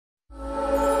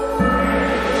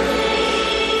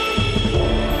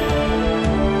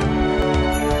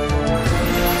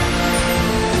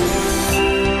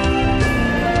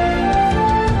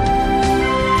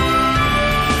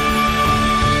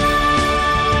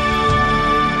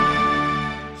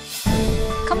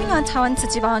month, Taiwan Tzu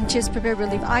Chi volunteers prepare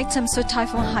relief items for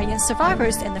Typhoon Haiyan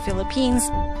survivors in the Philippines.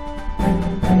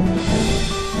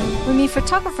 We meet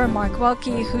photographer Mark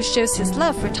Welke, who shows his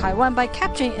love for Taiwan by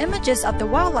capturing images of the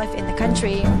wildlife in the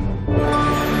country.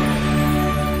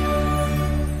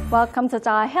 Welcome to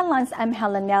Taiwan Headlines. I'm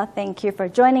Helen Liao. Thank you for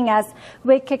joining us.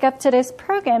 We kick up today's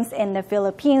programs in the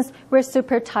Philippines, where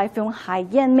Super Typhoon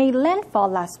Haiyan made landfall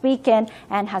last weekend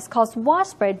and has caused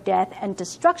widespread death and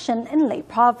destruction in Leh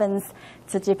Province.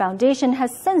 Tzu Chi Foundation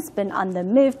has since been on the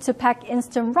move to pack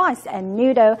instant rice and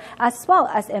noodle, as well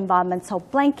as environmental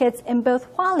blankets in both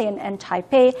Hualien and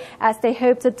Taipei, as they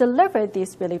hope to deliver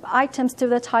these relief items to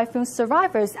the typhoon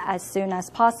survivors as soon as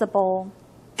possible.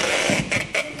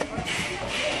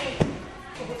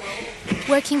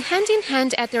 Working hand in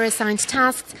hand at their assigned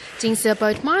tasks, Jingse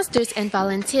boat masters and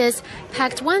volunteers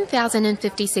packed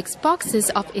 1,056 boxes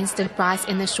of instant rice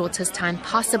in the shortest time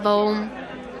possible.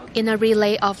 In a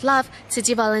relay of love, Tzu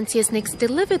Chi volunteers next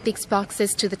delivered these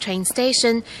boxes to the train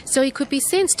station so it could be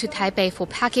sent to Taipei for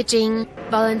packaging.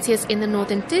 Volunteers in the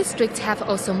Northern District have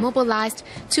also mobilized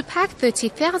to pack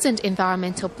 30,000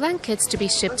 environmental blankets to be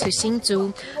shipped to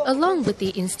Hsinchu, along with the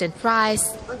instant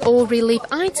rice. All relief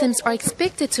items are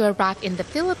expected to arrive in the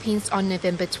Philippines on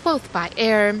November 12th by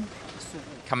air.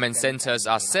 Command centers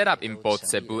are set up in both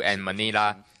Cebu and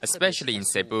Manila, especially in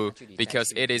Cebu,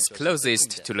 because it is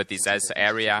closest to the disaster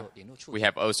area. We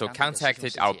have also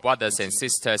contacted our brothers and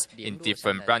sisters in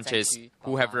different branches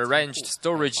who have arranged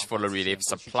storage for the relief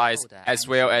supplies, as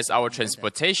well as our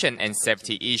transportation and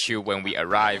safety issue when we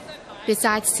arrive.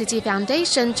 Besides Tzu Chi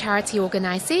Foundation, charity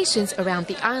organizations around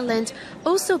the island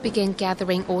also began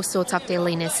gathering all sorts of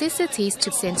daily necessities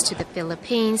to send to the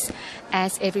Philippines,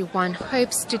 as everyone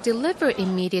hopes to deliver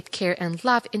immediate care and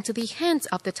love into the hands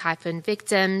of the typhoon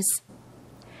victims.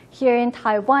 Here in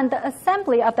Taiwan, the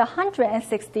assembly of the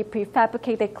 160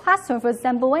 prefabricated classrooms for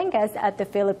Zamboangas at the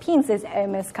Philippines is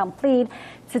almost complete.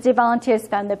 Tzu Chi volunteers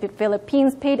from the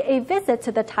Philippines paid a visit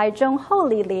to the Taichung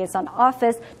Holy Liaison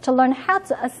Office to learn how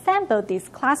to assemble these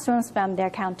classrooms from their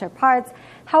counterparts.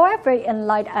 However, in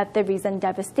light of the recent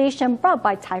devastation brought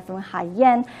by Typhoon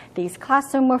Haiyan, these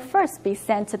classrooms will first be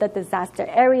sent to the disaster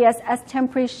areas as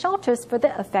temporary shelters for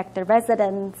the affected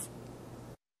residents.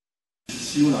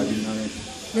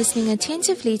 Listening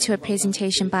attentively to a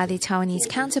presentation by their Taiwanese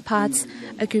counterparts,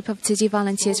 a group of Tzu Chi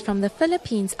volunteers from the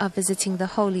Philippines are visiting the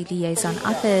Holy Liaison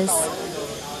Office.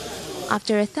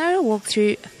 After a thorough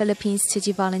walkthrough, Philippines Tzu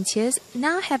Chi volunteers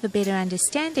now have a better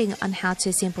understanding on how to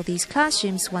assemble these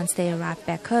classrooms once they arrive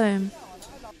back home.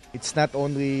 It's not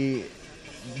only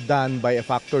done by a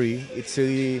factory, it's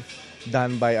really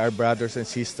done by our brothers and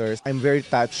sisters. I'm very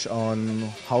touched on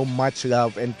how much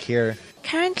love and care.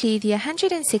 Currently, the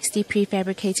 160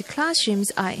 prefabricated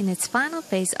classrooms are in its final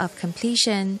phase of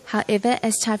completion. However,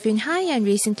 as Typhoon Haiyan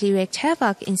recently wreaked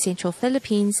havoc in central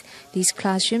Philippines, these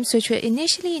classrooms, which were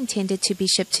initially intended to be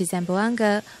shipped to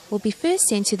Zamboanga, will be first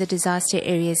sent to the disaster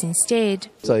areas instead.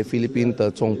 Right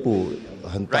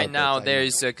now, there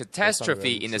is a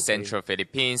catastrophe in the central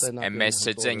Philippines, and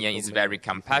Master Zheng Yan is very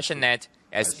compassionate.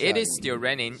 As it is still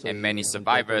raining and many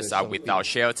survivors are without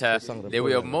shelter, they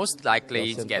will most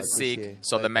likely get sick,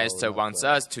 so the Master wants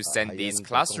us to send these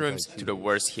classrooms to the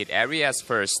worst hit areas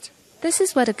first. This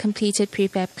is what a completed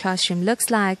prefab classroom looks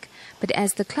like, but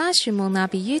as the classroom will now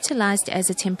be utilized as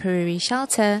a temporary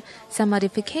shelter, some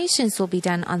modifications will be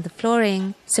done on the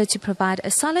flooring, so to provide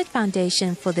a solid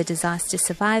foundation for the disaster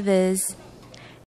survivors.